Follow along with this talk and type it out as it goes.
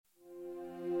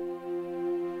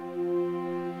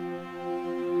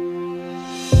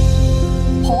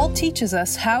Paul teaches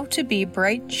us how to be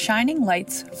bright, shining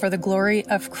lights for the glory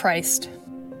of Christ.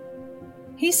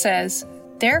 He says,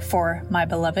 "Therefore, my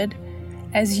beloved,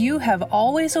 as you have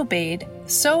always obeyed,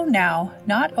 so now,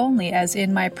 not only as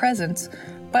in my presence,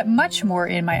 but much more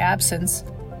in my absence,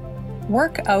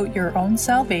 work out your own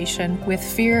salvation with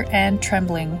fear and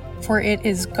trembling, for it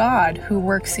is God who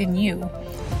works in you,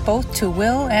 both to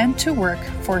will and to work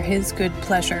for his good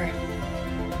pleasure.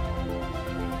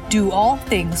 Do all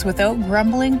things without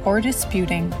grumbling or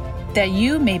disputing, that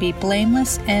you may be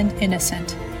blameless and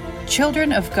innocent,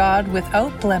 children of God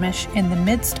without blemish in the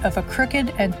midst of a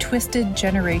crooked and twisted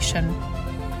generation,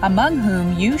 among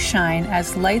whom you shine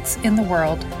as lights in the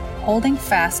world, holding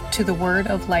fast to the word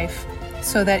of life,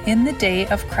 so that in the day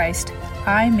of Christ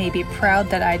I may be proud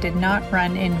that I did not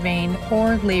run in vain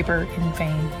or labor in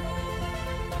vain.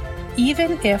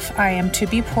 Even if I am to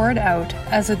be poured out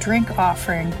as a drink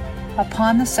offering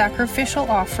upon the sacrificial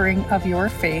offering of your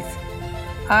faith,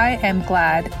 I am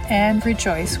glad and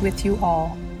rejoice with you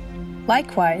all.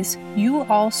 Likewise, you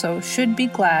also should be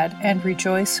glad and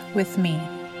rejoice with me."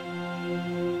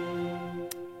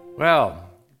 Well,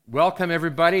 welcome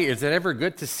everybody. Is it ever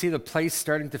good to see the place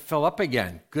starting to fill up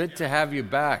again? Good to have you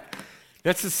back.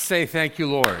 Let's just say thank you,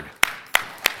 Lord.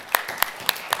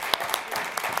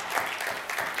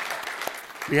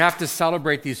 We have to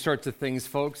celebrate these sorts of things,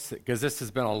 folks, because this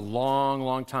has been a long,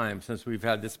 long time since we've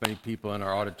had this many people in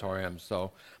our auditorium.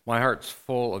 So my heart's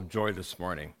full of joy this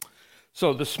morning.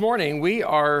 So this morning we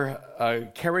are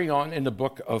carrying on in the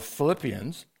book of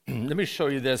Philippians. Let me show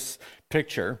you this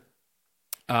picture.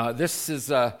 This is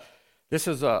a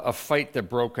fight that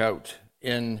broke out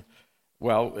in,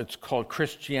 well, it's called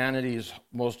Christianity's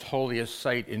most holiest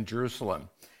site in Jerusalem.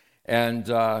 And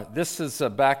this is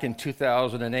back in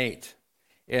 2008.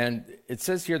 And it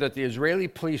says here that the Israeli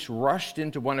police rushed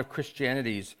into one of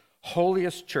Christianity's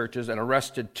holiest churches and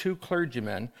arrested 2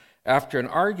 clergymen after an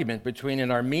argument between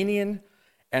an Armenian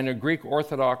and a Greek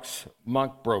Orthodox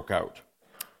monk broke out.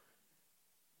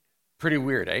 Pretty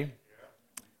weird, eh?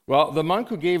 Well, the monk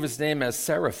who gave his name as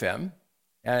Seraphim,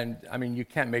 and I mean, you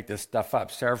can't make this stuff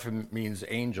up. Seraphim means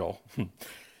angel.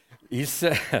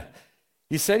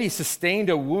 He said he sustained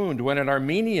a wound when an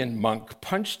Armenian monk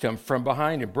punched him from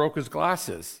behind and broke his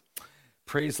glasses.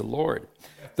 Praise the Lord.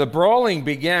 The brawling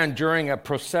began during a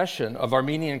procession of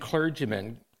Armenian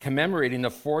clergymen commemorating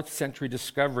the 4th century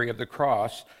discovery of the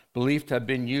cross, believed to have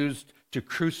been used to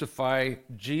crucify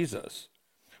Jesus.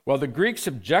 Well, the Greeks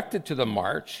objected to the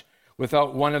march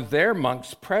without one of their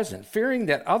monks present, fearing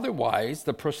that otherwise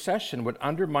the procession would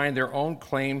undermine their own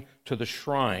claim to the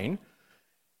shrine,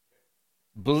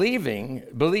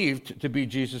 believed to be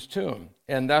Jesus' tomb,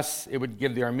 and thus it would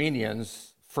give the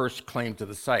Armenians first claim to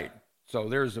the site. So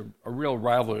there's a real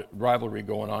rivalry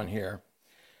going on here.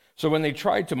 So when they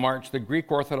tried to march, the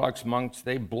Greek Orthodox monks,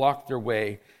 they blocked their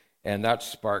way, and that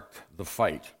sparked the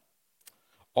fight.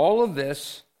 All of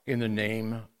this in the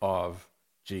name of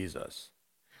Jesus.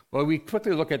 Well, we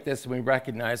quickly look at this and we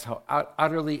recognize how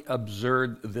utterly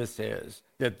absurd this is,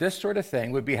 that this sort of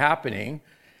thing would be happening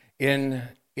in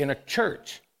a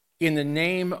church in the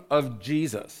name of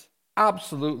Jesus.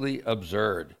 Absolutely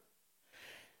absurd.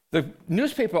 The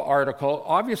newspaper article,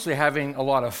 obviously having a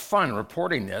lot of fun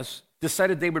reporting this,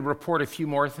 decided they would report a few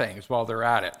more things while they're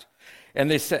at it. And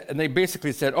they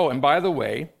basically said, oh, and by the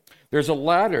way, there's a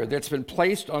ladder that's been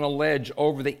placed on a ledge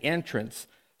over the entrance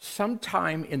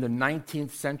sometime in the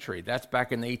 19th century. That's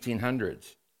back in the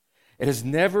 1800s. It has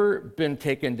never been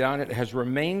taken down. It has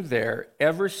remained there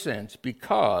ever since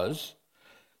because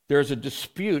there's a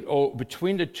dispute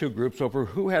between the two groups over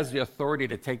who has the authority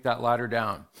to take that ladder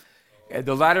down.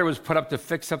 The ladder was put up to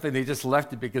fix something. They just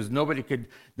left it because nobody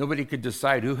could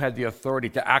decide who had the authority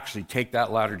to actually take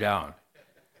that ladder down.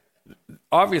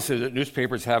 Obviously, the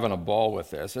newspaper's having a ball with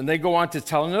this. And they go on to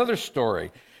tell another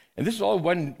story. And this is all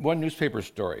one newspaper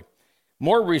story.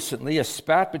 More recently, a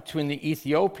spat between the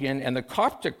Ethiopian and the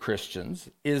Coptic Christians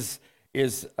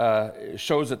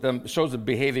shows them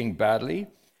behaving badly.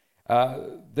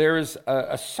 There is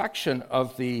a section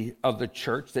of the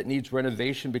church that needs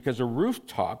renovation because a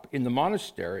rooftop in the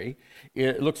monastery,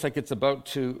 it looks like it's about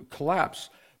to collapse,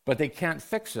 but they can't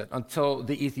fix it until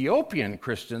the Ethiopian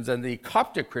Christians and the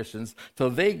Coptic Christians, till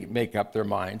they make up their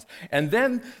minds. And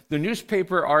then the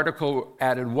newspaper article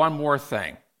added one more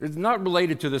thing. It's not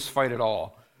related to this fight at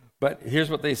all, but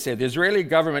here's what they say. The Israeli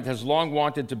government has long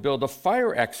wanted to build a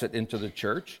fire exit into the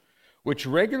church, which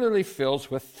regularly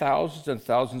fills with thousands and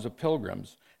thousands of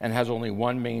pilgrims and has only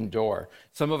one main door.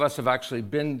 Some of us have actually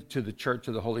been to the Church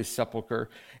of the Holy Sepulchre,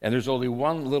 and there's only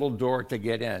one little door to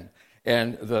get in.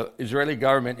 And the Israeli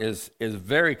government is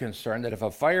very concerned that if a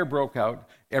fire broke out,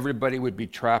 everybody would be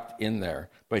trapped in there.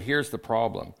 But here's the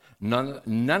problem.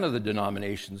 None of the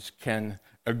denominations can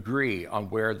agree on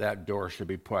where that door should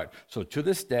be put. So to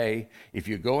this day, if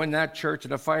you go in that church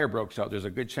and a fire breaks out, there's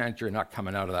a good chance you're not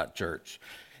coming out of that church.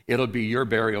 It'll be your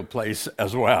burial place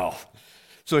as well.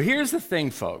 So here's the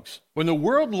thing, folks. When the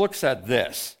world looks at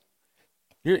this,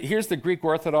 here's the Greek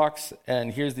Orthodox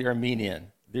and here's the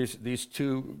Armenian. These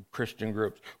two Christian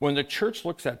groups. When the church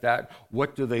looks at that,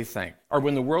 what do they think? Or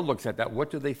when the world looks at that, what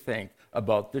do they think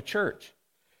about the church?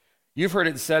 You've heard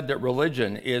it said that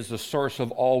religion is the source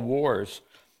of all wars.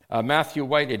 Matthew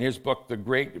White, in his book, The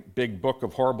Great Big Book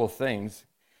of Horrible Things,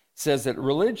 says that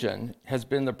religion has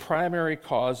been the primary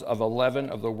cause of 11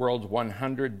 of the world's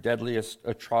 100 deadliest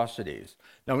atrocities.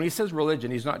 Now, when he says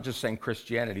religion, he's not just saying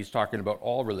Christianity, he's talking about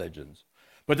all religions.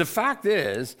 But the fact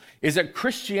is that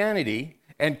Christianity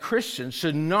and Christians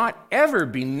should not ever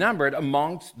be numbered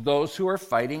amongst those who are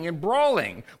fighting and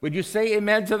brawling. Would you say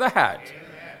amen to that?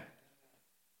 Amen.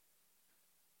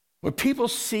 When people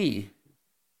see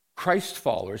Christ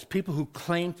followers, people who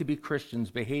claim to be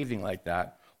Christians behaving like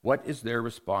that, what is their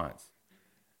response?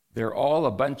 They're all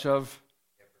a bunch of,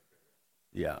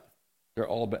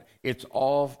 it's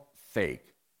all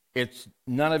fake.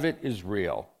 None of it is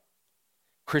real.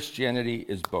 Christianity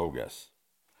is bogus.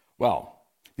 Well,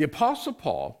 the Apostle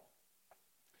Paul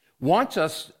wants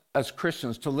us as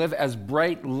Christians to live as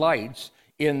bright lights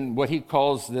in what he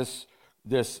calls this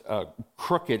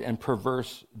crooked and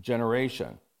perverse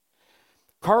generation.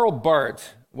 Karl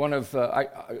Barth, one of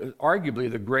arguably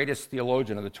the greatest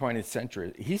theologian of the 20th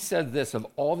century, he said this of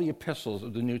all the epistles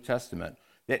of the New Testament,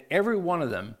 that every one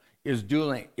of them is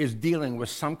dealing with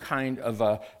some kind of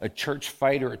a church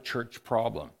fight or a church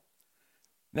problem.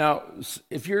 Now,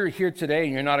 if you're here today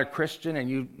and you're not a Christian and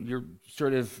you're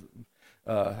sort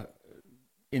of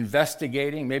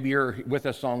investigating, maybe you're with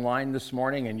us online this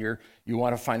morning and you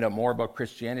want to find out more about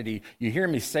Christianity, you hear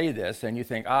me say this and you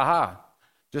think, aha,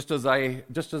 just as I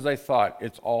thought,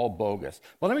 it's all bogus.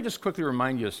 Well, let me just quickly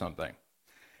remind you of something.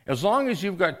 As long as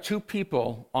you've got two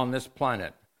people on this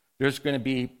planet, there's going to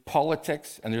be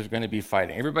politics and there's going to be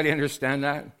fighting. Everybody understand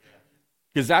that?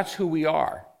 Because that's who we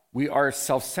are. We are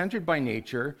self-centered by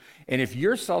nature, and if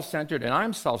you're self-centered and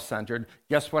I'm self-centered,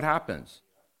 guess what happens?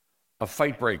 A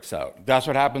fight breaks out. That's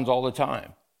what happens all the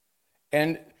time.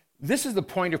 And this is the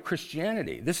point of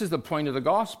Christianity. This is the point of the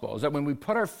gospel, is that when we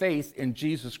put our faith in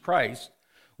Jesus Christ,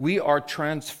 we are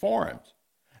transformed.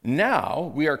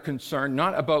 Now we are concerned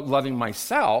not about loving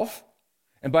myself.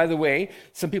 And by the way,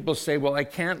 some people say, well, I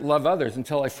can't love others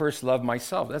until I first love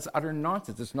myself. That's utter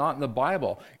nonsense. It's not in the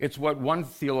Bible. It's what one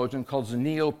theologian calls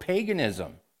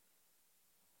neo-paganism.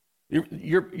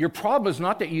 Your problem is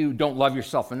not that you don't love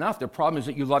yourself enough. The problem is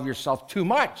that you love yourself too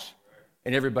much.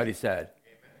 And everybody said,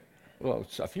 amen. Well,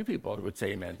 a few people would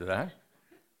say amen to that.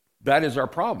 That is our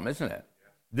problem, isn't it?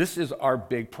 This is our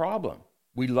big problem.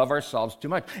 We love ourselves too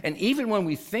much. And even when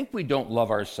we think we don't love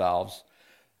ourselves,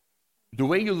 the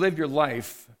way you live your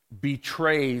life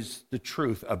betrays the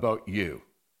truth about you.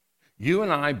 You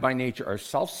and I, by nature, are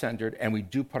self-centered, and we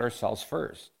do put ourselves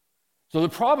first. So the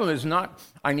problem is not,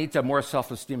 I need to have more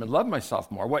self-esteem and love myself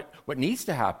more. What needs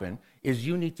to happen is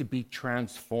you need to be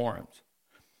transformed.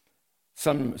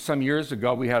 Some years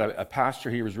ago, we had a pastor,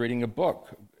 he was reading a book,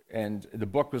 and the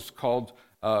book was called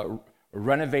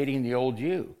Renovating the Old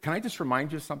You. Can I just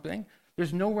remind you of something?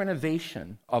 There's no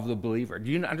renovation of the believer. Do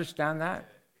you understand that?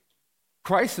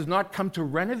 Christ has not come to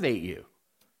renovate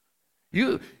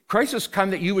you. Christ has come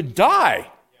that you would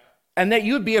die and that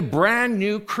you would be a brand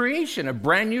new creation, a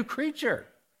brand new creature.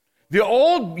 The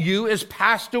old you is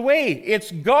passed away.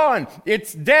 It's gone.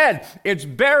 It's dead. It's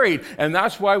buried. And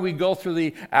that's why we go through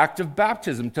the act of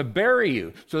baptism, to bury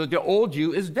you, so that the old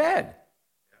you is dead.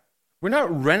 We're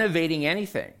not renovating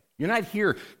anything. You're not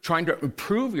here trying to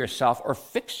improve yourself or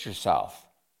fix yourself.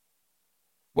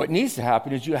 What needs to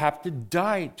happen is you have to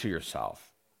die to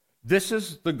yourself. This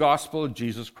is the gospel of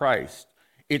Jesus Christ.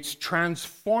 It's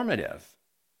transformative.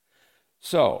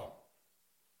 So,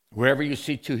 wherever you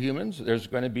see two humans, there's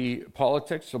going to be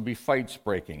politics, there'll be fights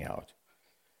breaking out.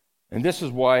 And this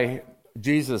is why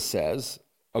Jesus says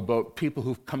about people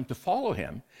who've come to follow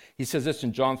him. He says this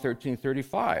in John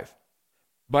 13:35.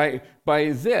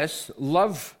 By this,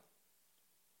 love,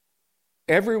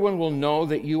 everyone will know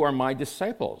that you are my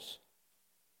disciples,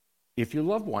 if you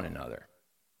love one another.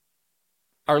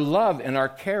 Our love and our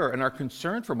care and our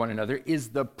concern for one another is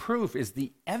the proof, is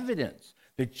the evidence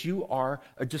that you are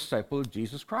a disciple of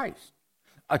Jesus Christ.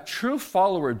 A true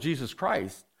follower of Jesus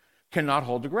Christ cannot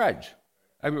hold a grudge.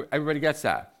 Everybody gets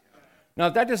that. Now,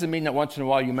 that doesn't mean that once in a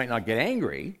while you might not get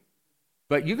angry,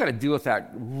 But you got to deal with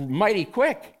that mighty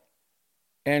quick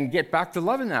and get back to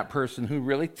loving that person who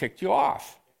really ticked you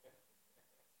off.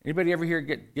 Anybody ever here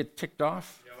get ticked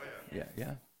off?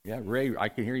 Yeah. Ray, I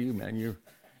can hear you, man. You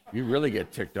really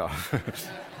get ticked off.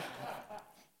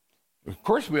 Of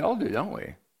course, we all do, don't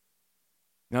we?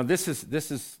 Now, this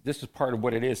is part of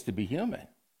what it is to be human.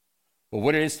 But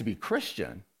what it is to be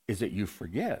Christian is that you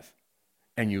forgive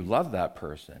and you love that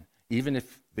person, even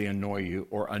if they annoy you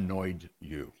or annoyed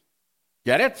you.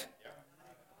 Get it? Yeah.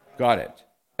 Got it.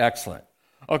 Excellent.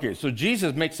 Okay, so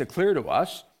Jesus makes it clear to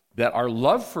us that our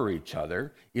love for each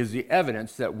other is the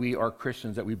evidence that we are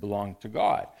Christians, that we belong to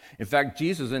God. In fact,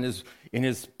 Jesus, in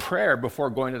his prayer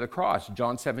before going to the cross,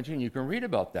 John 17, you can read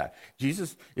about that.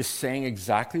 Jesus is saying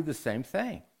exactly the same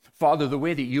thing. Father, the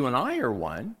way that you and I are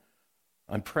one,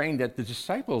 I'm praying that the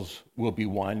disciples will be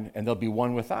one, and they'll be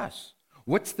one with us.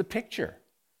 What's the picture?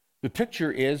 The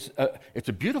picture is, it's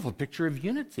a beautiful picture of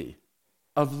unity,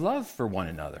 of love for one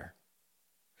another.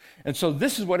 And so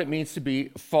this is what it means to be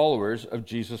followers of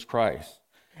Jesus Christ.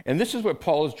 And this is what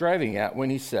Paul is driving at when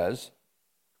he says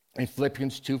in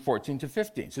Philippians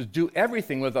 2:14-15, he says, do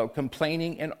everything without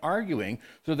complaining and arguing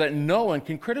so that no one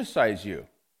can criticize you.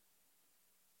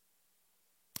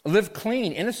 Live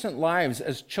clean, innocent lives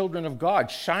as children of God,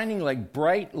 shining like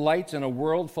bright lights in a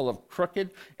world full of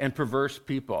crooked and perverse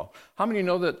people. How many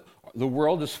know that the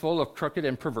world is full of crooked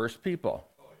and perverse people?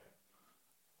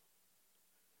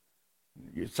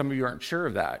 Some of you aren't sure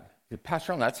of that.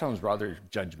 Pastor, that sounds rather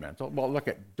judgmental. Well,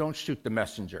 don't shoot the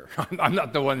messenger. I'm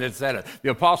not the one that said it.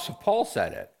 The Apostle Paul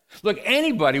said it. Look,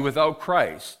 anybody without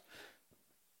Christ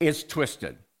is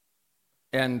twisted.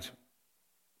 And,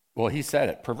 well, he said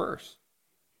it, perverse.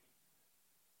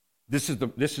 This is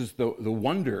the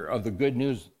wonder of the good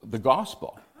news, the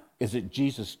gospel, is that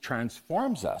Jesus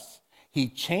transforms us. He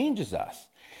changes us.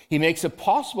 He makes it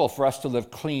possible for us to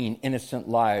live clean, innocent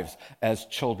lives as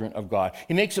children of God.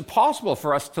 He makes it possible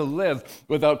for us to live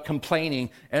without complaining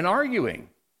and arguing.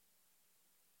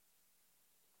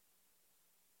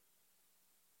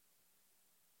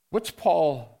 What's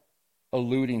Paul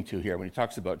alluding to here when he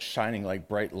talks about shining like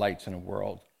bright lights in a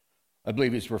world? I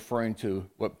believe he's referring to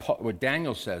what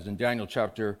Daniel says in Daniel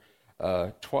chapter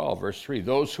 12, verse 3.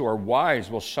 Those who are wise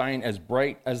will shine as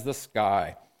bright as the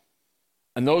sky,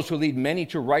 and those who lead many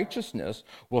to righteousness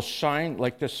will shine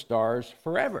like the stars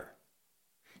forever.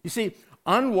 You see,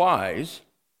 unwise,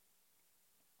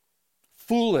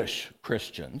 foolish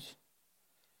Christians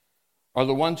are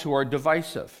the ones who are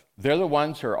divisive. They're the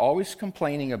ones who are always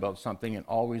complaining about something and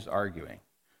always arguing.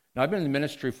 Now, I've been in the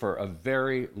ministry for a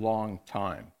very long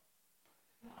time.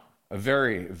 A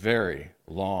very, very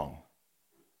long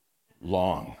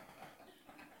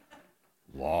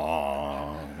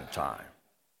time.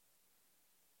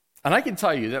 And I can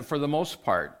tell you that for the most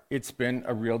part, it's been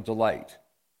a real delight.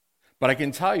 But I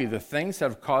can tell you the things that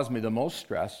have caused me the most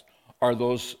stress are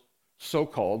those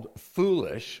so-called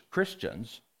foolish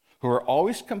Christians who are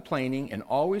always complaining and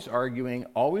always arguing,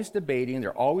 always debating,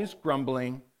 they're always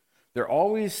grumbling, they're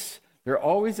always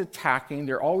attacking,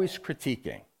 they're always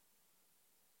critiquing.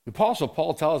 The Apostle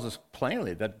Paul tells us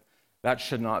plainly that that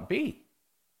should not be.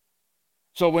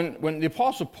 So when the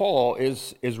Apostle Paul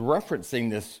is referencing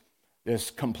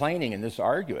this complaining and this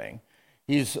arguing,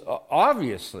 he's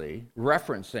obviously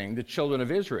referencing the children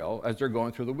of Israel as they're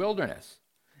going through the wilderness.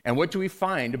 And what do we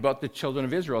find about the children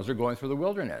of Israel as they're going through the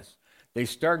wilderness? They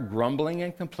start grumbling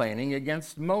and complaining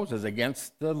against Moses,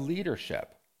 against the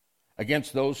leadership,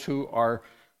 against those who are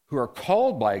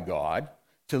called by God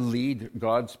to lead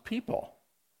God's people.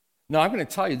 Now, I'm going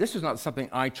to tell you, this is not something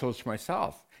I chose for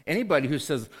myself. Anybody who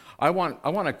says, I want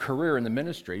a career in the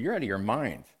ministry, you're out of your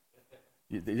mind.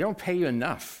 They don't pay you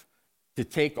enough to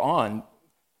take on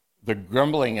the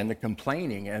grumbling and the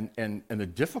complaining and the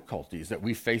difficulties that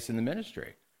we face in the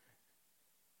ministry.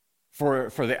 For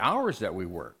the hours that we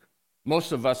work.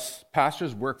 Most of us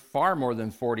pastors work far more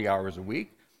than 40 hours a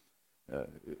week.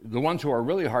 The ones who are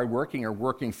really hardworking are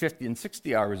working 50 and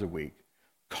 60 hours a week,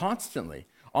 constantly,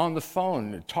 on the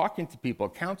phone, talking to people,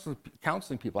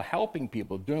 counseling people, helping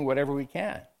people, doing whatever we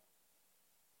can.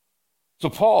 So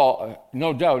Paul,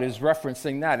 no doubt, is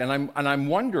referencing that, and I'm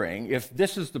wondering if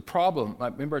this is the problem. I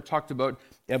remember I talked about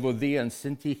Evodia and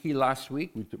Syntyche last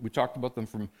week. We talked about them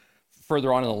from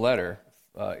further on in the letter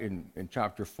in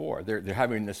chapter 4. They're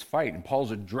having this fight, and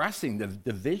Paul's addressing the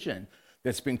division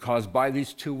that's been caused by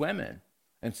these two women.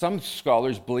 And some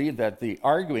scholars believe that the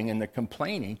arguing and the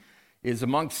complaining is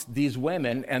amongst these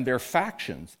women and their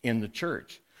factions in the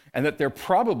church, and that they're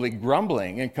probably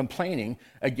grumbling and complaining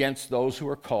against those who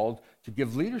are called to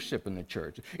give leadership in the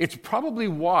church. It's probably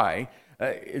why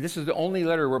This is the only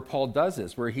letter where Paul does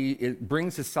this, where he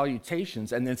brings his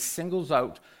salutations and then singles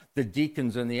out the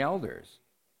deacons and the elders.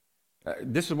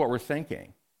 This is what we're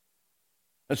thinking.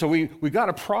 And so we got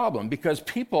a problem because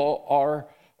people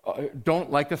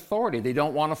don't like authority. They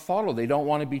don't want to follow. They don't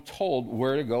want to be told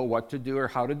where to go, what to do, or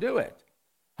how to do it.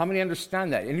 How many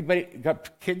understand that? Anybody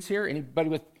got kids here? Anybody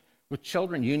with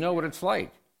children? You know what it's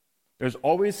like. There's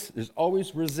always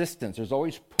resistance. There's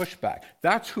always pushback.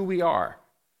 That's who we are.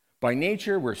 By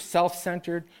nature, we're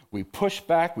self-centered. We push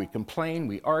back. We complain.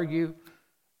 We argue.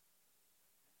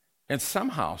 And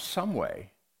somehow, some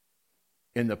way,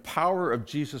 in the power of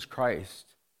Jesus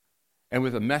Christ and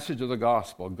with the message of the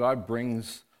gospel, God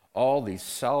brings all these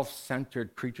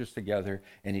self-centered creatures together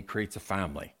and he creates a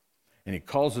family. And he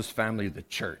calls this family the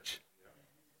church.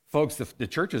 Folks, the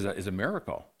church is a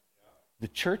miracle. The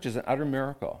church is an utter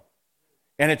miracle.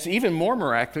 And it's even more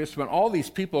miraculous when all these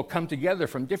people come together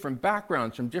from different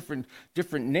backgrounds, from different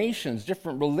nations,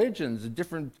 different religions,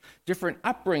 different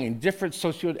upbringing, different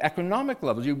socioeconomic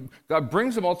levels. God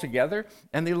brings them all together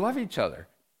and they love each other.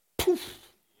 Poof.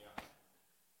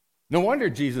 No wonder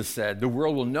Jesus said, the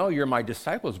world will know you're my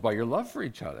disciples by your love for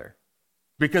each other.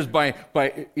 Because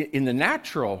in the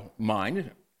natural mind,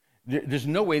 there's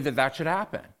no way that should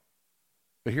happen.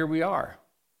 But here we are.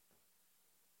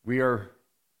 We are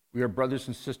brothers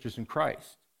and sisters in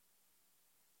Christ.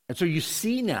 And so you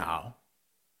see now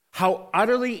how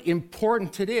utterly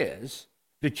important it is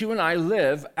that you and I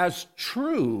live as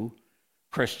true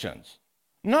Christians.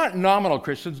 Not nominal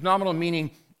Christians, nominal meaning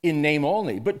in name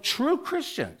only, but true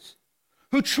Christians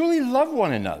who truly love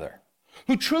one another,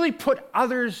 who truly put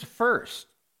others first.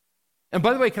 And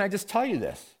by the way, can I just tell you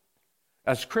this?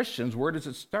 As Christians, where does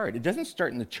it start? It doesn't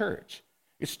start in the church.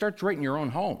 It starts right in your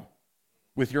own home,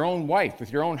 with your own wife,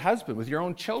 with your own husband, with your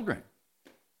own children.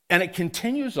 And it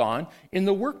continues on in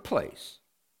the workplace,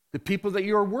 the people that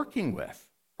you're working with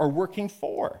or working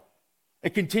for.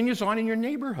 It continues on in your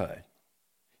neighborhood.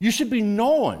 You should be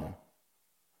known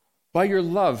by your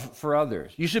love for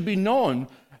others. You should be known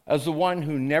as the one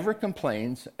who never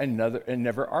complains and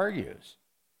never argues.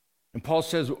 And Paul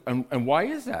says, and why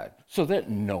is that? So that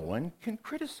no one can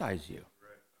criticize you.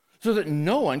 So that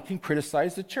no one can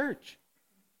criticize the church.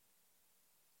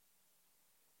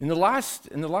 In the last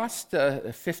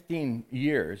 15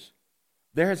 years,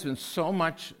 there has been so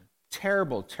much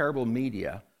terrible, terrible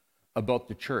media about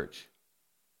the church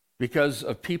because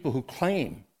of people who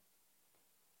claim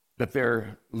that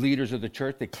they're leaders of the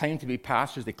church. They claim to be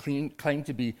pastors. They claim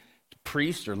to be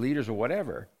priests or leaders or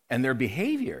whatever. And their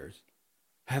behaviors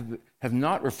have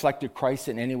not reflected Christ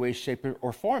in any way, shape,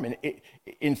 or form. And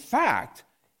in fact,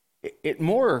 it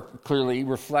more clearly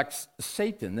reflects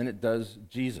Satan than it does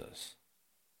Jesus.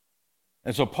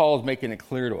 And so Paul is making it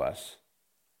clear to us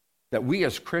that we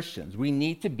as Christians, we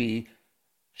need to be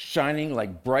shining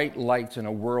like bright lights in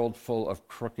a world full of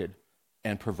crooked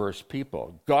and perverse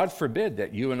people. God forbid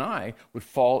that you and I would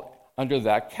fall under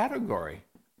that category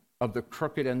of the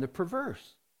crooked and the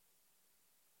perverse.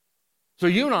 So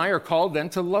you and I are called then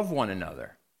to love one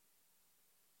another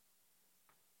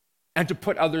and to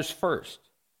put others first.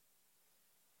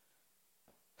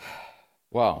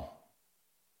 Wow.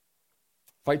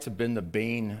 Fights have been the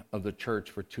bane of the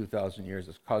church for 2,000 years.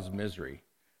 It's caused misery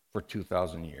for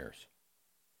 2,000 years.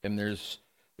 And there's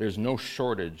no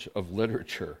shortage of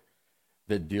literature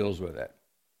that deals with it.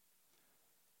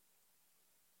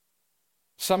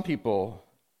 Some people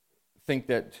think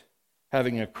that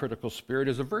having a critical spirit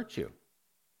is a virtue.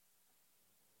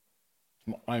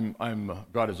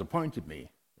 God has appointed me.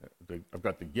 I've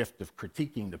got the gift of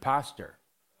critiquing the pastor.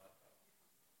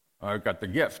 I've got the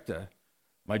gift.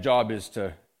 My job is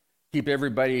to keep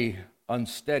everybody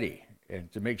unsteady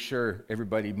and to make sure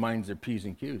everybody minds their P's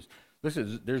and Q's.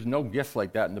 Listen, there's no gift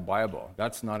like that in the Bible.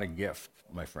 That's not a gift,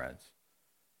 my friends.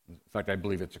 In fact, I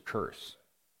believe it's a curse.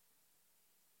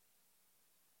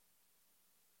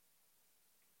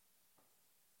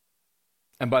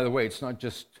 And by the way, it's not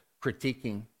just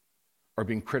critiquing or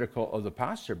being critical of the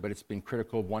pastor, but it's being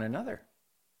critical of one another.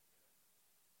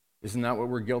 Isn't that what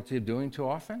we're guilty of doing too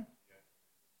often?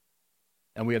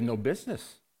 And we have no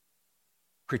business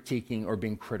critiquing or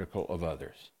being critical of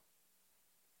others.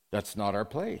 That's not our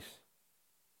place.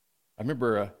 I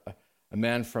remember a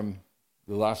man from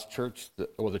the last church,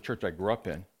 the church I grew up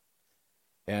in,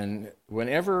 and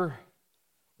whenever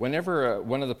one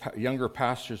of the younger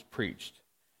pastors preached,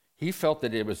 he felt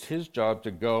that it was his job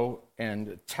to go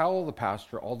and tell the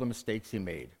pastor all the mistakes he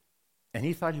made. And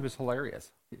he thought he was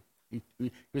hilarious. He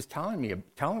was telling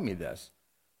me this.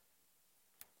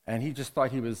 And he just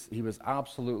thought he was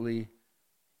absolutely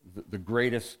the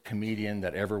greatest comedian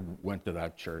that ever went to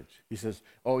that church. He says,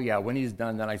 oh yeah, when he's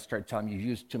done, then I start telling him you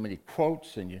used too many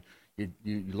quotes and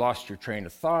you lost your train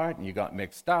of thought and you got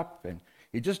mixed up. And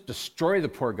he just destroyed the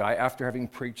poor guy after having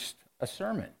preached a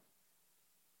sermon.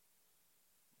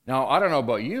 Now, I don't know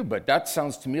about you, but that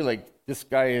sounds to me like this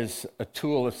guy is a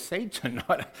tool of Satan,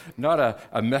 not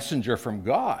a messenger from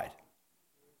God.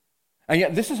 And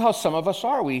yet this is how some of us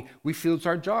are. We feel it's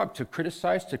our job to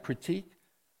criticize, to critique.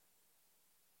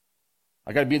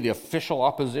 I got to be the official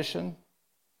opposition.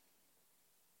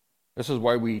 This is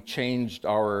why we changed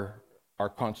our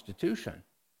Constitution.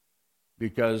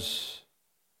 Because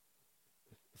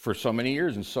for so many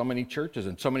years in so many churches,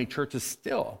 and so many churches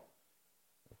still,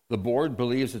 the board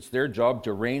believes it's their job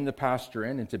to rein the pastor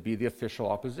in and to be the official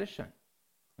opposition.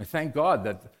 I thank God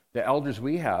that the elders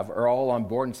we have are all on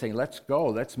board and saying, let's go,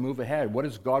 let's move ahead. What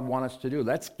does God want us to do?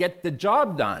 Let's get the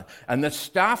job done. And the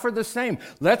staff are the same.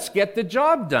 Let's get the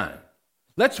job done.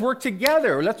 Let's work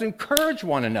together. Let's encourage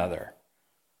one another.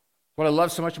 What I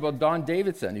love so much about Don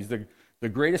Davidson, he's the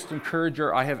greatest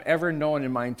encourager I have ever known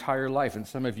in my entire life. And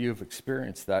some of you have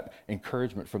experienced that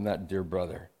encouragement from that dear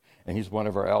brother. And he's one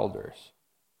of our elders.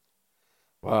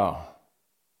 Wow.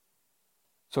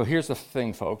 So here's the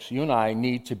thing, folks. You and I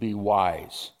need to be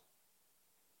wise.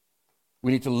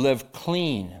 We need to live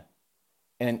clean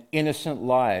and innocent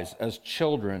lives as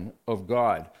children of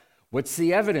God. What's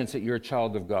the evidence that you're a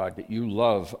child of God, that you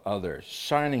love others,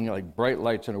 shining like bright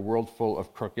lights in a world full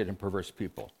of crooked and perverse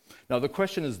people? Now, the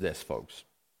question is this, folks.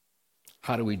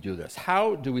 How do we do this?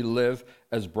 How do we live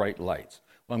as bright lights?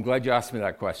 Well, I'm glad you asked me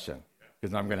that question,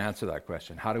 because I'm going to answer that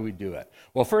question. How do we do it?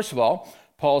 Well, first of all,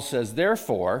 Paul says,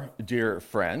 therefore, dear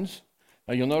friends.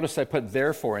 Now, you'll notice I put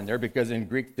therefore in there because in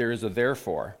Greek there is a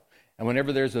therefore. And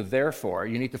whenever there's a therefore,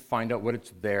 you need to find out what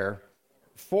it's there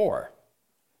for.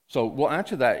 So we'll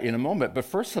answer that in a moment. But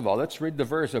first of all, let's read the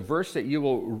verse, a verse that you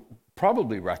will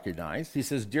probably recognize. He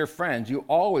says, dear friends, you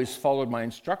always followed my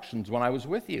instructions when I was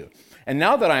with you. And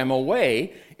now that I am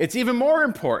away, it's even more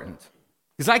important.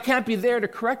 Because I can't be there to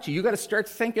correct you. You got to start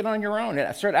thinking on your own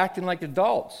and start acting like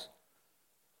adults.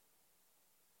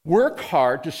 Work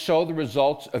hard to show the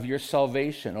results of your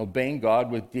salvation, obeying God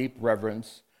with deep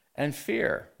reverence and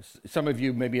fear. Some of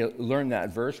you maybe learned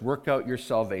that verse. Work out your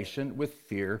salvation with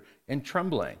fear and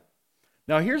trembling.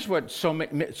 Now, here's what so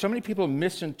many people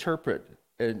misinterpret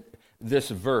this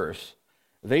verse.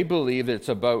 They believe it's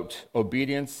about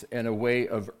obedience and a way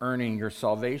of earning your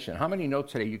salvation. How many know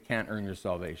today you can't earn your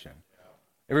salvation?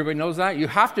 Everybody knows that? You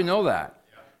have to know that.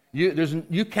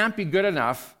 You can't be good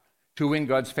enough to win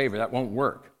God's favor. That won't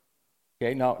work.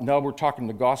 Okay, now we're talking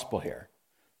the gospel here.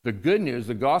 The good news,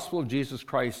 the gospel of Jesus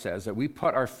Christ says that we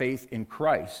put our faith in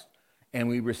Christ and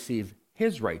we receive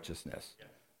his righteousness.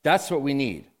 That's what we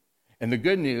need. And the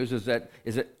good news is that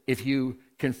if you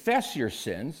confess your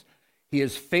sins, he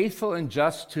is faithful and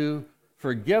just to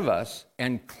forgive us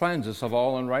and cleanse us of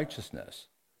all unrighteousness.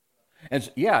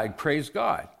 And praise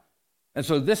God. And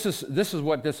so this is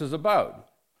what this is about.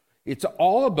 It's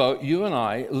all about you and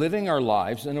I living our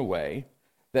lives in a way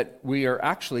that we are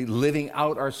actually living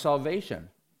out our salvation.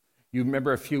 You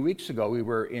remember a few weeks ago we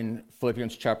were in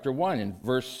Philippians chapter 1 in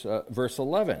verse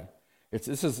 11.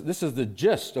 This is the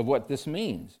gist of what this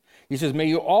means. He says, may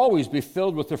you always be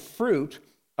filled with the fruit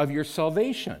of your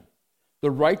salvation,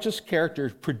 the righteous character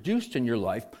produced in your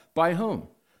life by whom?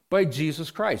 By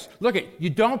Jesus Christ. Look, you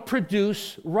don't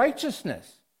produce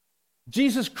righteousness.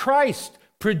 Jesus Christ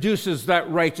produces that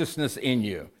righteousness in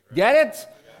you. Get it?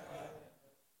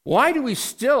 Why do we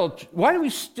still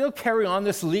carry on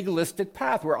this legalistic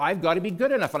path where I've got to be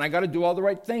good enough and I got to do all the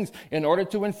right things in order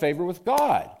to win favor with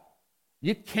God?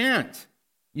 You can't.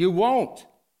 You won't.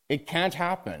 It can't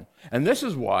happen. And this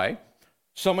is why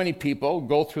so many people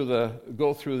go through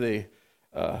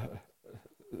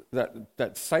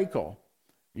that cycle.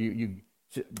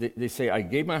 They say, I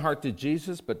gave my heart to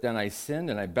Jesus, but then I sinned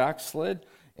and I backslid,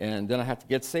 and then I have to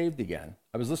get saved again.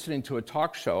 I was listening to a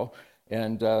talk show,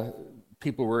 and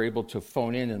people were able to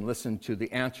phone in and listen to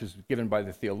the answers given by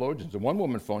the theologians. And one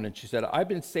woman phoned in, she said, I've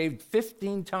been saved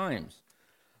 15 times.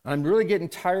 I'm really getting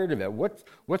tired of it.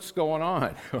 What's going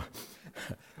on?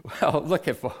 Well, look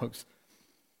at folks.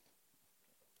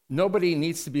 Nobody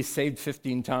needs to be saved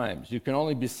 15 times. You can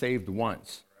only be saved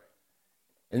once.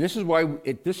 And this is why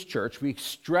at this church we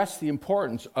stress the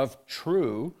importance of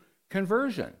true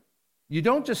conversion. You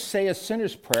don't just say a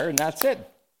sinner's prayer and that's it.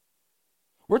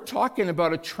 We're talking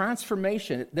about a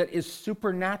transformation that is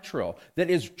supernatural, that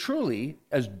is truly,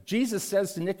 as Jesus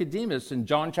says to Nicodemus in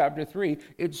John chapter 3,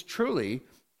 it's truly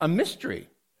a mystery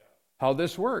how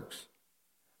this works.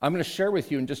 I'm going to share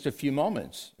with you in just a few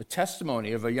moments a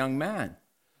testimony of a young man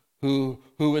who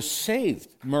was saved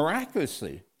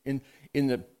miraculously in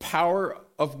the power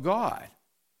of God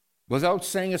without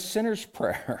saying a sinner's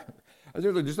prayer.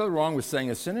 There's nothing wrong with saying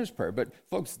a sinner's prayer, but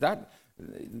folks,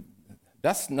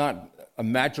 that's not a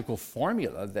magical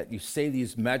formula that you say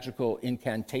these magical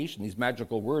incantations, these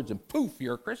magical words, and poof,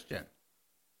 you're a Christian.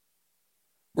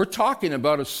 We're talking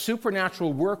about a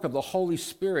supernatural work of the Holy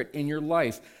Spirit in your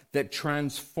life that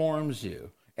transforms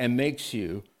you and makes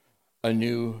you a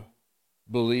new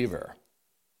believer.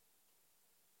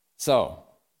 So,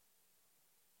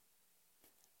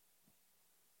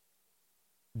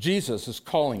 Jesus is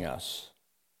calling us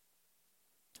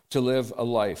to live a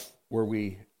life where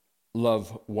we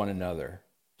love one another,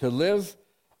 to live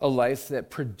a life that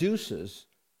produces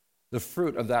the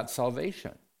fruit of that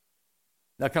salvation.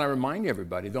 Now, can I remind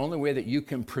everybody, the only way that you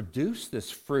can produce this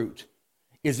fruit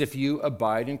is if you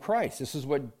abide in Christ. This is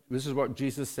what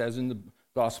Jesus says in the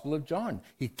Gospel of John.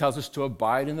 He tells us to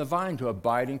abide in the vine, to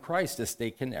abide in Christ, to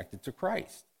stay connected to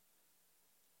Christ.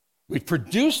 We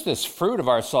produce this fruit of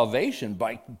our salvation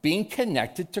by being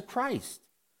connected to Christ,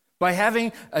 by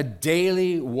having a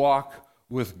daily walk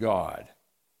with God.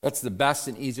 That's the best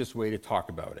and easiest way to talk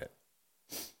about it.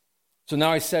 So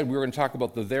now I said we were going to talk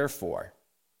about the therefore.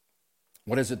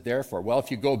 What is it there for? Well,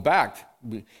 if you go back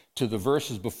to the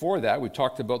verses before that, we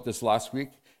talked about this last week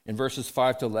in verses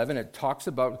 5 to 11, it talks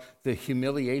about the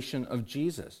humiliation of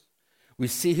Jesus. We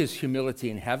see his humility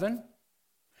in heaven,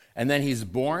 and then he's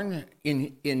born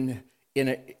in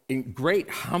great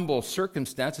humble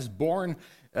circumstances, born,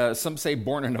 some say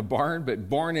born in a barn, but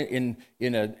born in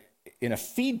a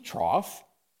feed trough.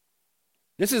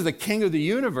 This is the king of the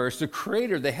universe, the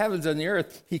creator of the heavens and the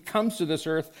earth. He comes to this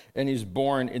earth and he's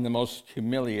born in the most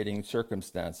humiliating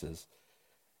circumstances.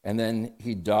 And then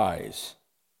he dies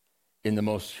in the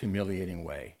most humiliating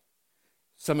way.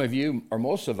 Some of you, or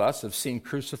most of us, have seen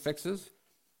crucifixes.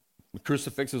 The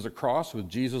crucifix is a cross with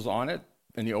Jesus on it,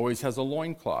 and he always has a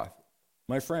loincloth.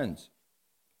 My friends,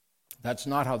 that's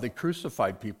not how they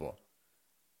crucified people.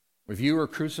 If you were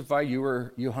crucified,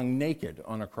 you hung naked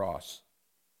on a cross,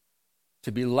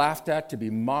 to be laughed at, to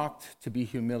be mocked, to be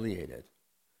humiliated.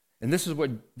 And this is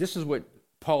what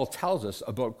Paul tells us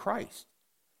about Christ,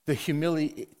 the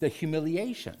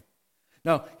humiliation.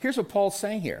 Now, here's what Paul's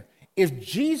saying here. If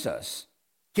Jesus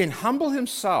can humble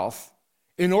himself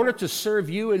in order to serve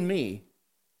you and me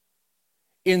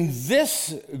in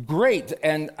this great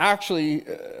and actually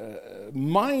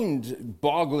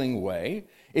mind-boggling way,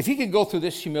 if he could go through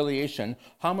this humiliation,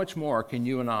 how much more can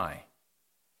you and I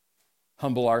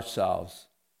humble ourselves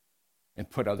and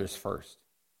put others first?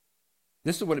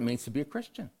 This is what it means to be a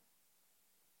Christian.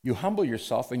 You humble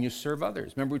yourself and you serve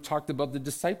others. Remember, we talked about the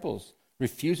disciples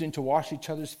refusing to wash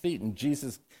each other's feet, and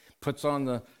Jesus puts on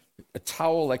a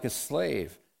towel like a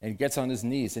slave and gets on his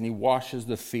knees and he washes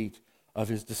the feet of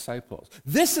his disciples.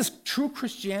 This is true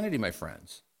Christianity, my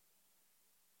friends.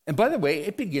 And by the way,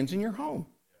 it begins in your home.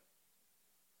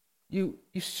 You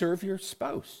serve your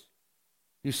spouse.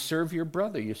 You serve your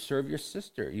brother. You serve your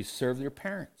sister. You serve your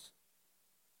parents.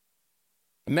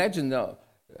 Imagine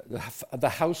the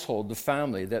household, the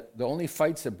family, that the only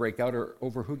fights that break out are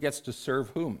over who gets to serve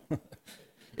whom.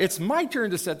 It's my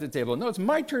turn to set the table. No, it's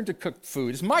my turn to cook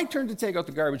food. It's my turn to take out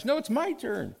the garbage. No, it's my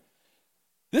turn.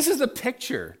 This is a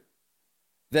picture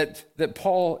that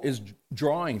Paul is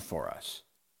drawing for us.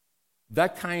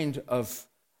 That kind of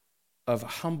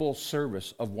humble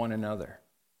service of one another.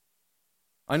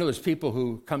 I know there's people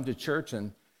who come to church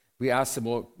and we ask them,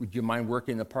 well, would you mind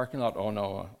working in the parking lot? Oh,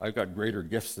 no, I've got greater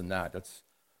gifts than that.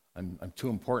 I'm too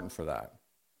important for that.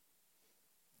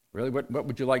 Really, what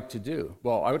would you like to do?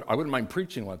 Well, I wouldn't mind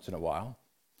preaching once in a while.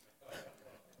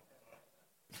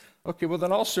 Okay, well,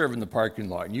 then I'll serve in the parking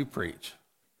lot and you preach.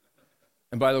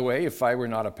 And by the way, if I were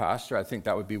not a pastor, I think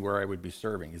that would be where I would be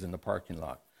serving, is in the parking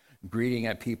lot. Greeting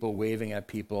at people, waving at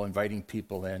people, inviting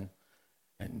people in,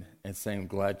 and saying,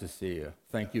 glad to see you.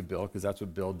 Thank you, Bill, because that's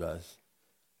what Bill does.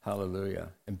 Hallelujah.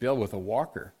 And Bill with a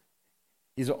walker.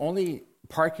 He's the only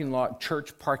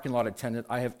church parking lot attendant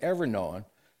I have ever known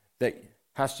that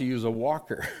has to use a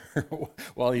walker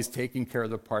while he's taking care of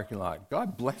the parking lot.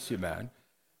 God bless you, man.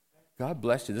 God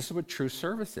bless you. This is what true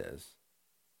service is.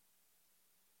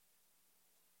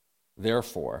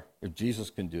 Therefore, if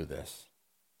Jesus can do this,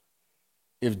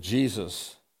 if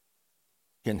Jesus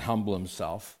can humble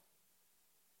himself,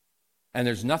 and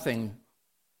there's nothing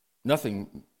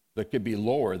that could be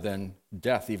lower than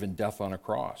death, even death on a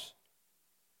cross.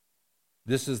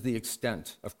 This is the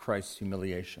extent of Christ's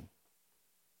humiliation.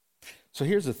 So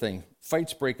here's the thing.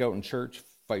 Fights break out in church.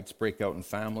 Fights break out in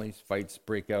families. Fights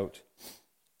break out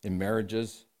in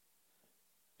marriages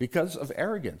because of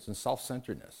arrogance and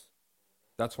self-centeredness.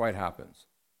 That's why it happens.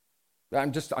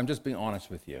 I'm just being honest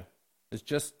with you. It's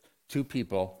just two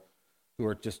people who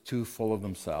are just too full of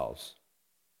themselves.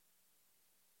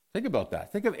 Think about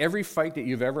that. Think of every fight that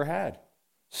you've ever had.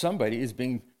 Somebody is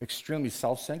being extremely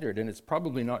self-centered, and it's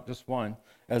probably not just one.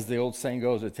 As the old saying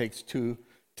goes, it takes two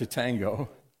to tango.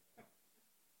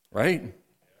 Right?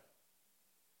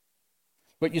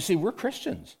 But you see, we're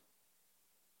Christians.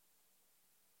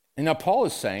 And now Paul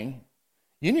is saying,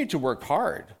 you need to work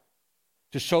hard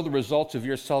to show the results of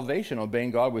your salvation,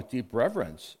 obeying God with deep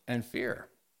reverence and fear.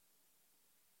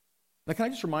 Now, can I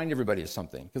just remind everybody of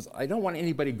something? Because I don't want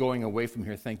anybody going away from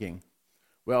here thinking,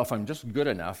 well, if I'm just good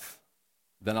enough,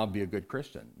 then I'll be a good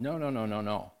Christian.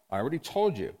 No. I already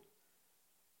told you.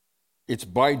 It's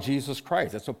by Jesus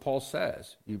Christ. That's what Paul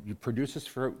says. You produce this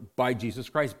by Jesus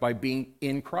Christ, by being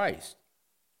in Christ.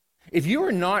 If you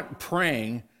are not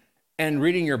praying and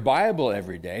reading your Bible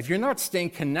every day, if you're not staying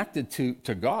connected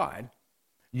to God,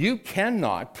 you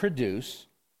cannot produce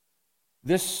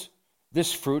this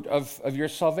fruit of your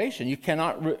salvation. You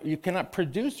cannot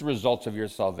produce the results of your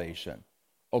salvation,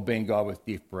 obeying God with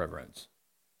deep reverence.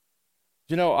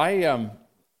 You know, I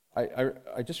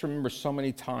just remember so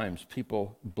many times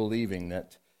people believing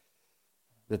that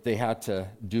they had to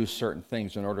do certain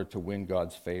things in order to win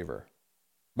God's favor.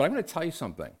 But I'm going to tell you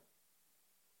something.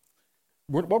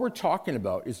 What we're talking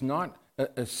about is not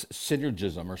a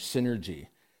synergism or synergy,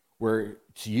 where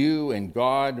it's you and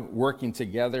God working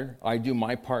together. I do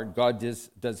my part, God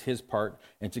does his part,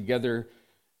 and together,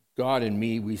 God and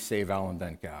me, we save Alan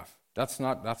Duncalf. That's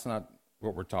not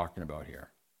what we're talking about here.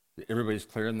 Everybody's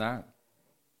clear in that?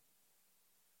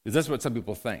 Because that's what some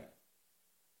people think.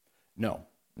 No.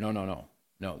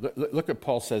 Look what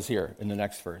Paul says here in the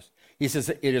next verse. He says,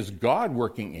 it is God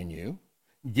working in you,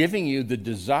 giving you the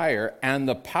desire and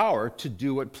the power to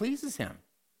do what pleases him.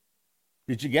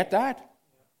 Did you get that?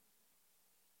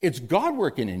 It's God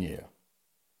working in you.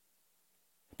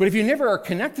 But if you never are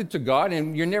connected to God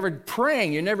and you're never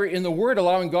praying, you're never in the Word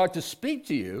allowing God to speak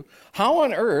to you, how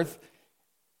on earth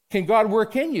can God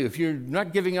work in you if you're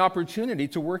not giving opportunity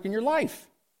to work in your life?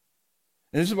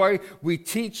 And this is why we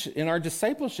teach in our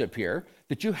discipleship here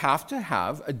that you have to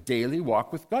have a daily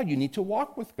walk with God. You need to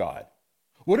walk with God.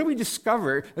 What do we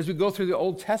discover as we go through the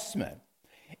Old Testament?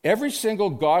 Every single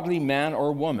godly man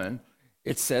or woman,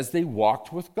 it says they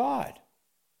walked with God.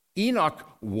 Enoch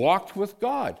walked with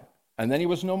God, and then he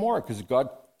was no more because God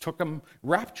took him,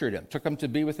 raptured him, took him to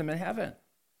be with him in heaven.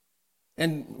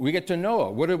 And we get to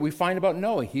Noah. What do we find about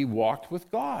Noah? He walked with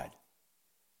God.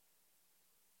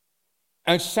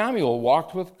 And Samuel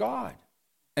walked with God.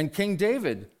 And King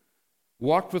David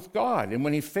walked with God. And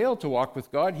when he failed to walk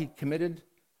with God, he committed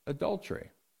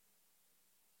adultery.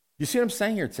 You see what I'm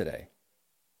saying here today?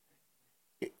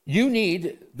 You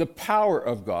need the power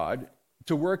of God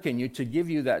to work in you, to give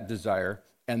you that desire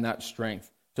and that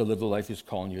strength to live the life he's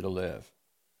calling you to live.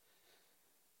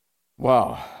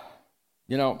 Wow.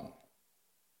 You know,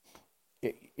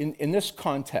 in this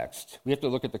context, we have to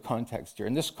look at the context here.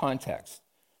 In this context,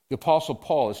 the Apostle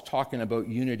Paul is talking about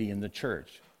unity in the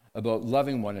church, about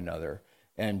loving one another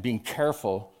and being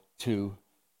careful to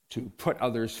put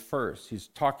others first. He's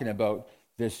talking about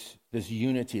this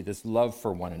unity, this love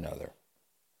for one another.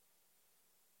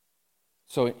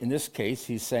 So in this case,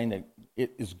 he's saying that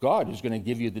it is God who's going to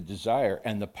give you the desire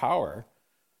and the power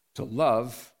to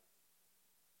love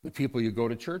the people you go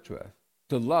to church with,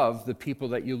 to love the people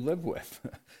that you live with,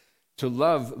 to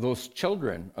love those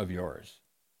children of yours,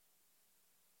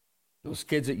 those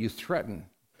kids that you threaten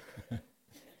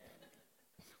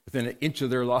within an inch of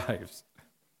their lives,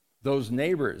 those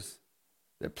neighbors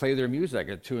that play their music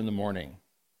at 2 a.m.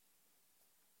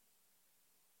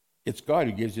 It's God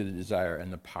who gives you the desire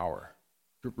and the power.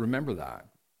 Remember that.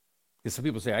 Because some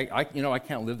people say, I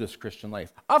can't live this Christian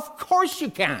life. Of course you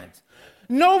can't.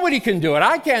 Nobody can do it.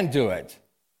 I can't do it.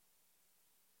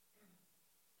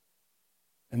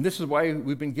 And this is why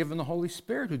we've been given the Holy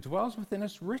Spirit who dwells within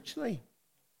us richly,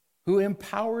 who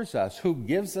empowers us, who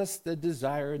gives us the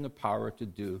desire and the power to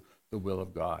do the will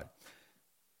of God.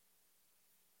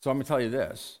 So I'm going to tell you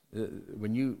this.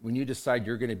 When you decide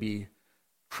you're going to be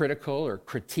critical or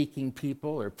critiquing people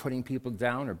or putting people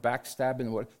down or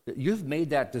backstabbing, you've made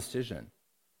that decision.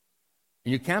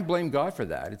 And you can't blame God for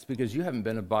that. It's because you haven't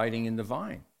been abiding in the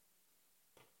vine.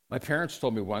 My parents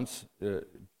told me once,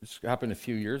 this happened a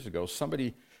few years ago,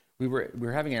 we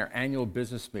were having our annual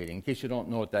business meeting. In case you don't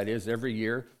know what that is, every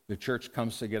year the church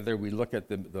comes together, we look at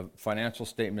the financial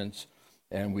statements,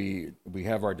 and we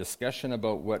have our discussion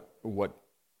about what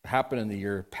happened in the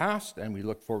year past, and we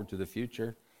look forward to the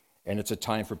future. And it's a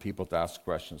time for people to ask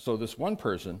questions. So this one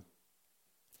person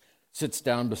sits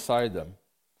down beside them,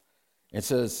 It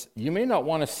says, you may not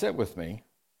want to sit with me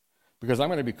because I'm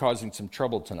going to be causing some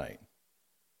trouble tonight.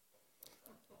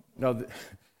 Now,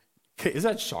 is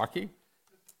that shocking?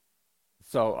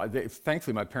 So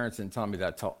thankfully, my parents didn't tell me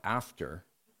that till after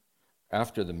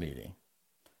the meeting.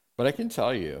 But I can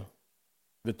tell you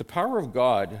that the power of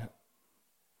God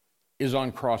is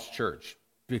on Cross Church,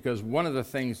 because one of the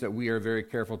things that we are very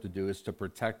careful to do is to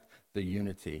protect the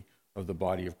unity of the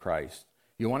body of Christ.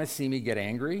 You want to see me get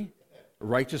angry,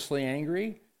 righteously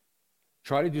angry?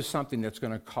 Try to do something that's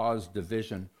going to cause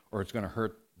division or it's going to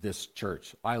hurt this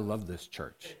church. I love this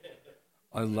church.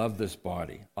 I love this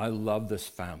body. I love this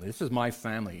family. This is my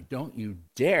family. Don't you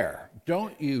dare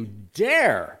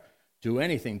do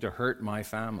anything to hurt my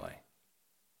family.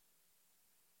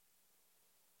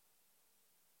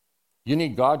 You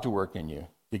need God to work in you,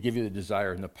 to give you the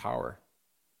desire and the power,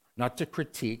 not to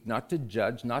critique, not to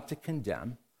judge, not to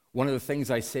condemn. One of the things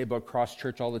I say about Cross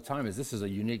Church all the time is this is a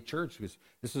unique church, because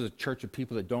this is a church of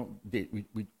people that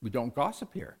we don't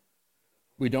gossip here.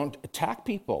 We don't attack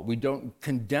people. We don't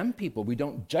condemn people. We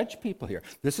don't judge people here.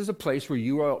 This is a place where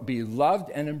you will be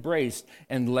loved and embraced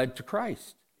and led to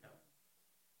Christ.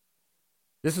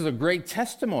 This is a great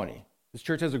testimony. This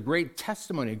church has a great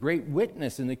testimony, a great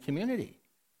witness in the community.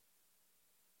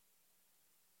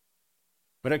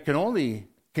 But it can only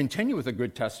continue with a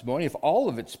good testimony if all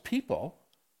of its people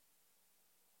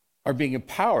are being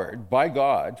empowered by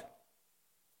God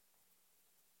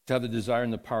to have the desire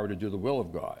and the power to do the will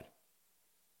of God.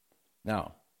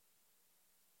 Now,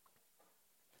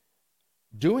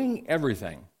 doing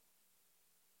everything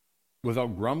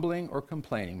without grumbling or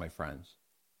complaining, my friends,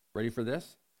 ready for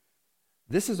this?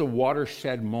 This is a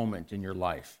watershed moment in your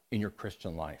life, in your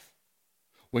Christian life.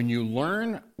 When you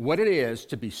learn what it is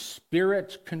to be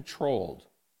spirit-controlled,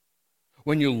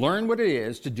 when you learn what it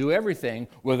is to do everything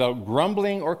without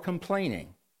grumbling or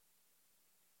complaining,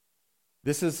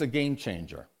 this is a game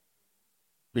changer.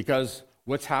 Because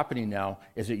what's happening now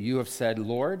is that you have said,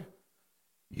 Lord,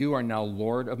 you are now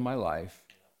Lord of my life.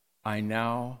 I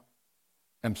now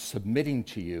am submitting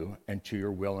to you and to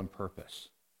your will and purpose.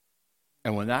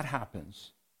 And when that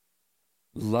happens,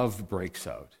 love breaks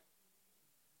out.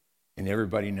 And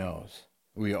everybody knows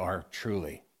we are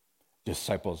truly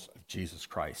disciples of Jesus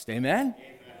Christ. Amen?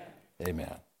 Amen.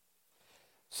 Amen.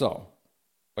 So,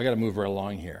 I got to move right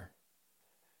along here.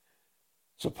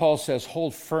 So Paul says,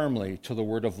 hold firmly to the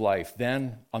word of life.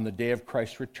 Then, on the day of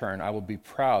Christ's return, I will be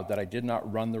proud that I did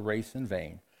not run the race in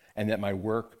vain and that my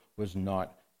work was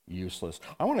not useless.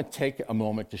 I want to take a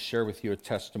moment to share with you a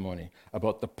testimony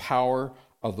about the power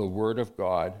of the word of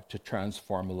God to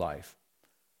transform a life.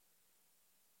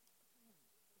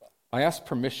 I asked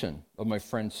permission of my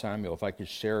friend Samuel if I could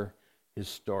share his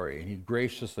story, and he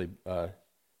graciously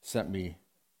sent me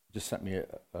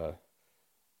a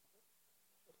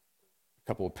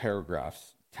couple of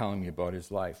paragraphs telling me about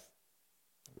his life.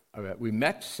 We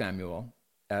met Samuel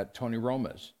at Tony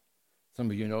Roma's. Some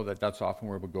of you know that that's often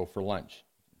where we go for lunch.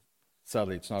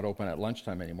 Sadly, it's not open at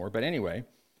lunchtime anymore. But anyway,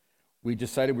 we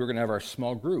decided we were going to have our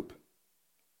small group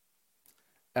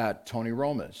at Tony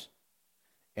Roma's.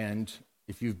 And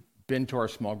if you've been to our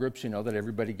small groups, you know that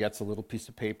everybody gets a little piece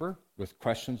of paper with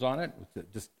questions on it,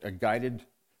 with just a guided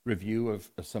review of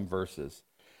some verses.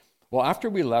 Well, after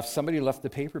we left, somebody left the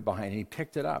paper behind, and he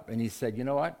picked it up, and he said, you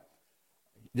know what?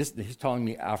 He's telling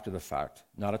me after the fact,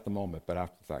 not at the moment, but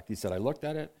after the fact. He said, I looked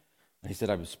at it, and he said,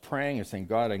 I was praying and saying,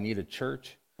 God, I need a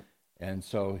church. And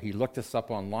so he looked us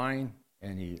up online,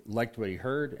 and he liked what he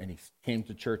heard, and he came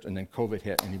to church, and then COVID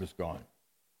hit, and he was gone.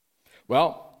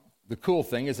 Well, the cool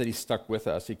thing is that he stuck with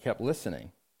us. He kept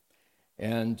listening.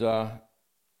 And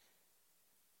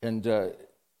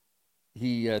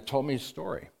he told me his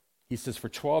story. He says, for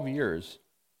 12 years,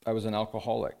 I was an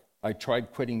alcoholic. I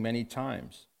tried quitting many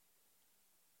times,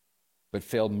 but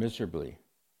failed miserably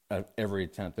at every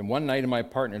attempt. And one night in my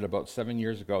apartment about 7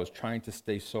 years ago, I was trying to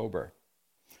stay sober.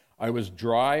 I was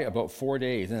dry about 4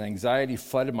 days, and anxiety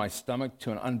flooded my stomach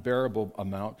to an unbearable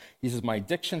amount. He says, my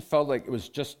addiction felt like it was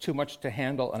just too much to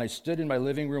handle, and I stood in my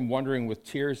living room wondering with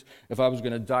tears if I was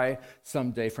going to die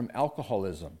someday from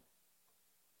alcoholism.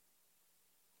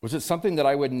 Was it something that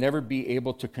I would never be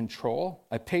able to control?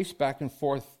 I paced back and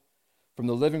forth from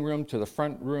the living room to the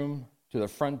front room to the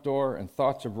front door, and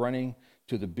thoughts of running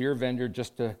to the beer vendor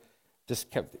just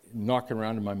kept knocking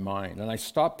around in my mind. And I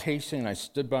stopped pacing, and I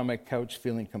stood by my couch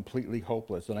feeling completely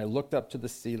hopeless. And I looked up to the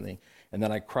ceiling, and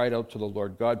then I cried out to the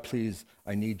Lord, God, please,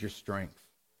 I need your strength.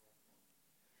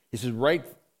 He says, right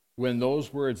when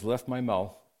those words left my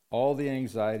mouth, all the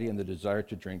anxiety and the desire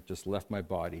to drink just left my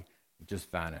body. It just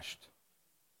vanished.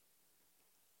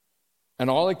 And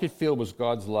all I could feel was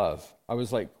God's love. I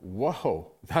was like,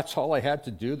 whoa, that's all I had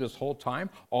to do this whole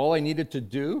time? All I needed to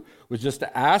do was just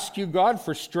to ask you, God,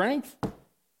 for strength?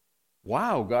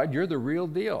 Wow, God, you're the real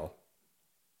deal.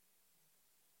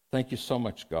 Thank you so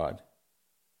much, God.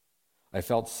 I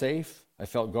felt safe. I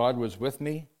felt God was with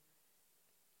me.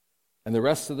 And the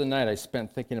rest of the night I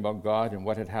spent thinking about God and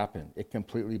what had happened. It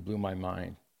completely blew my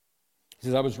mind. He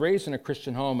says, I was raised in a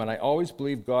Christian home, and I always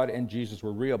believed God and Jesus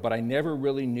were real, but I never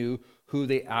really knew who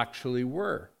they actually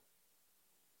were.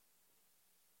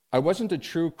 I wasn't a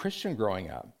true Christian growing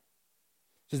up.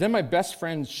 He says, then my best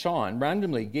friend, Sean,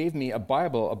 randomly gave me a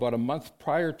Bible about a month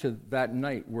prior to that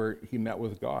night where he met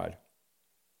with God.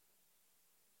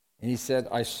 And he said,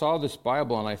 I saw this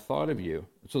Bible and I thought of you.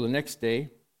 So the next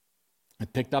day, I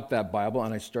picked up that Bible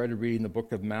and I started reading the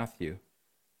book of Matthew.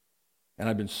 And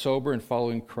I've been sober and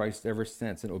following Christ ever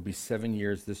since, and it will be 7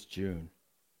 years this June.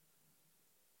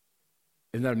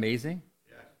 Isn't that amazing?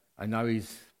 Yeah. And now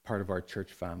he's part of our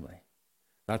church family.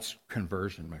 That's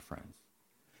conversion, my friends.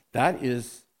 That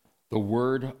is the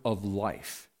word of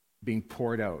life being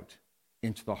poured out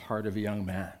into the heart of a young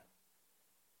man.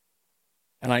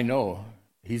 And I know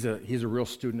he's a real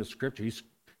student of Scripture.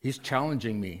 He's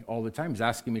challenging me all the time. He's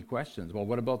asking me questions. Well,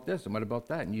 what about this? And what about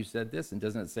that? And you said this, and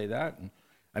doesn't it say that?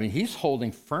 And he's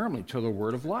holding firmly to the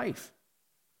word of life.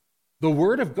 The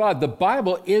word of God, the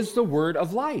Bible is the word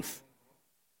of life.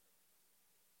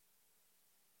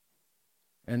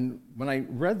 And when I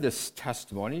read this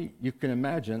testimony, you can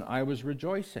imagine I was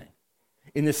rejoicing.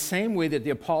 In the same way that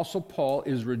the Apostle Paul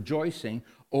is rejoicing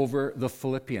over the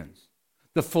Philippians.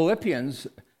 The Philippians,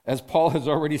 as Paul has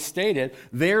already stated,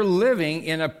 they're living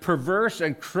in a perverse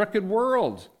and crooked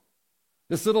world.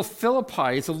 This little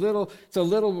Philippi, it's a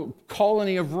little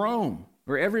colony of Rome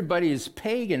where everybody is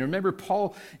pagan. Remember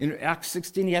Paul in Acts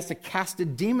 16, he has to cast a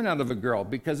demon out of a girl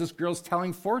because this girl's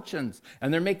telling fortunes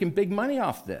and they're making big money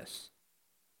off this.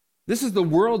 This is the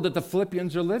world that the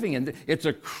Philippians are living in. It's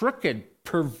a crooked,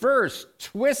 perverse,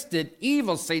 twisted,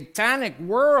 evil, satanic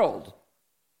world.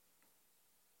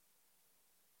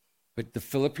 But the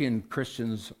Philippian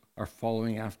Christians are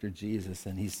following after Jesus,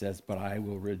 and he says, but I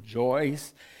will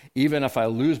rejoice even if I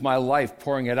lose my life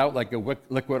pouring it out like a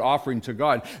liquid offering to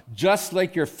God, just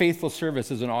like your faithful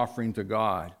service is an offering to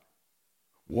God.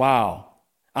 Wow.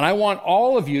 And I want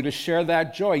all of you to share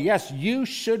that joy. Yes, you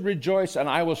should rejoice, and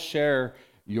I will share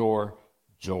your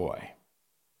joy.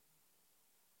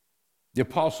 The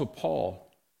Apostle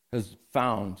Paul has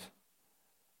found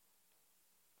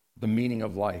the meaning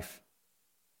of life.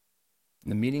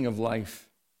 And the meaning of life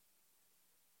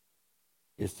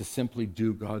is to simply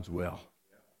do God's will.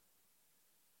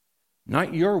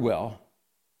 Not your will,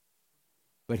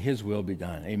 but his will be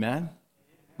done. Amen?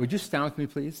 Would you stand with me,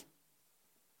 please?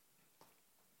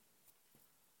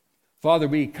 Father,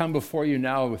 we come before you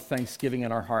now with thanksgiving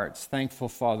in our hearts. Thankful,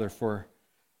 Father, for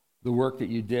the work that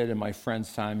you did in my friend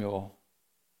Samuel.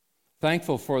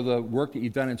 Thankful for the work that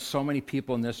you've done in so many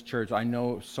people in this church. I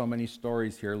know so many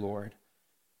stories here, Lord.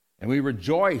 And we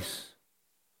rejoice,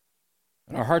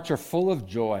 and our hearts are full of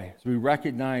joy as we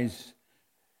recognize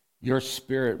your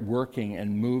Spirit working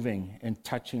and moving and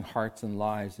touching hearts and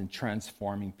lives and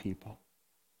transforming people.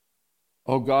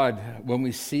 Oh God, when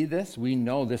we see this, we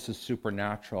know this is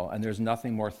supernatural, and there's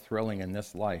nothing more thrilling in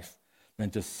this life than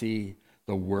to see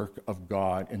the work of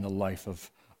God in the life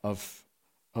of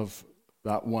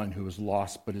that one who was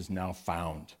lost but is now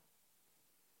found.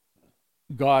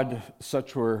 God,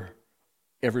 such were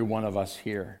every one of us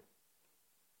here.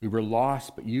 We were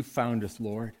lost, but you found us,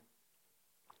 Lord,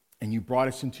 and you brought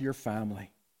us into your family.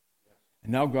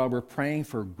 And now, God, we're praying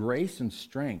for grace and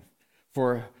strength.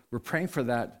 We're praying for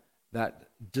that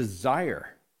desire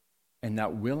and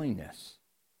that willingness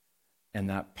and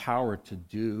that power to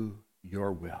do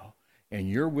your will. And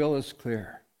your will is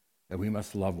clear, that we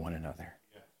must love one another.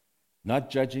 Yes.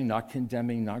 Not judging, not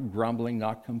condemning, not grumbling,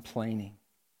 not complaining,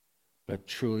 but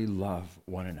truly love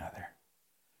one another.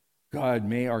 God,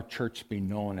 may our church be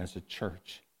known as a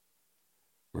church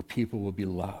where people will be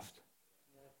loved.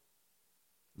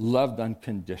 Loved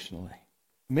unconditionally.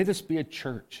 May this be a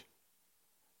church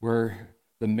where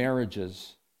the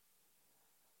marriages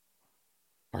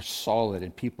are solid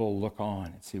and people look on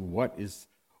and see what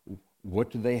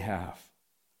do they have.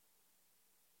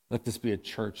 Let this be a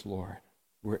church, Lord,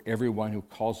 where everyone who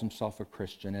calls himself a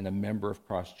Christian and a member of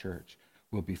Cross Church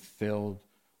will be filled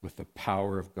with the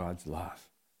power of God's love.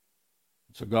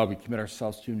 So God, we commit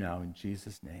ourselves to you now in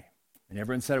Jesus' name. And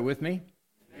everyone said it with me?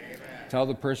 Amen. Tell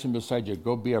the person beside you,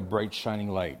 go be a bright, shining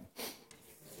light.